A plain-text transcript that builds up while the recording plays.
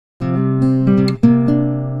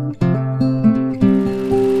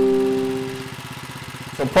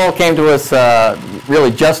Paul came to us really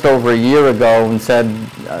just over a year ago and said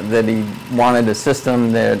that he wanted a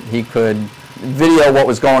system that he could video what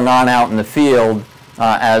was going on out in the field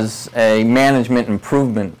as a management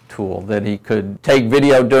improvement tool, that he could take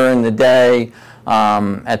video during the day.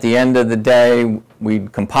 At the end of the day,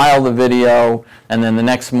 we'd compile the video, and then the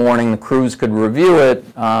next morning the crews could review it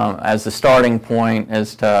as a starting point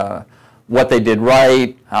as to what they did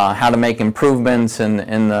right, how to make improvements in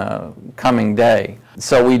the coming day.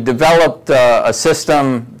 So we developed a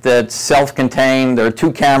system that's self-contained. There are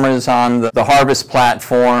 2 cameras on the harvest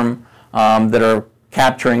platform that are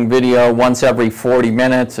capturing video once every 40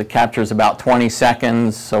 minutes. It captures about 20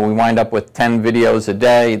 seconds, so we wind up with 10 videos a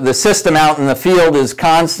day. The system out in the field is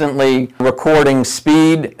constantly recording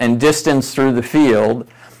speed and distance through the field,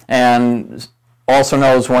 and also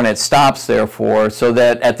knows when it stops, therefore, so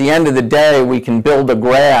that at the end of the day we can build a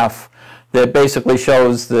graph that basically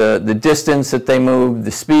shows the distance that they moved,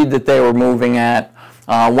 the speed that they were moving at,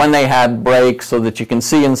 when they had breaks, so that you can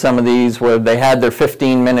see in some of these where they had their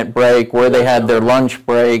 15-minute break, where they had their lunch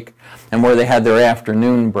break, and where they had their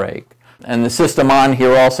afternoon break. And the system on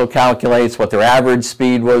here also calculates what their average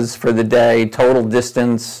speed was for the day, total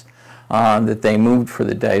distance that they moved for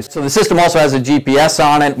the day. So the system also has a GPS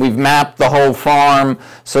on it. We've mapped the whole farm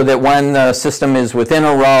so that when the system is within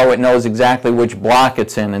a row, it knows exactly which block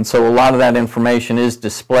it's in. And so a lot of that information is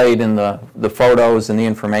displayed in the photos and the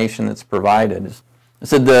information that's provided.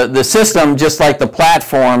 So the system, just like the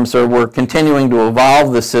platforms, we're continuing to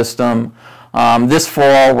evolve the system. This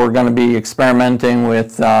fall, we're going to be experimenting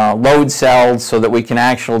with load cells so that we can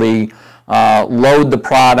actually load the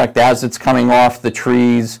product as it's coming off the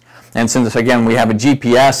trees. And since, again, we have a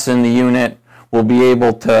GPS in the unit, we'll be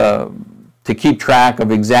able to keep track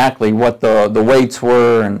of exactly what the weights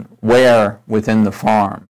were and where within the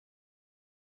farm.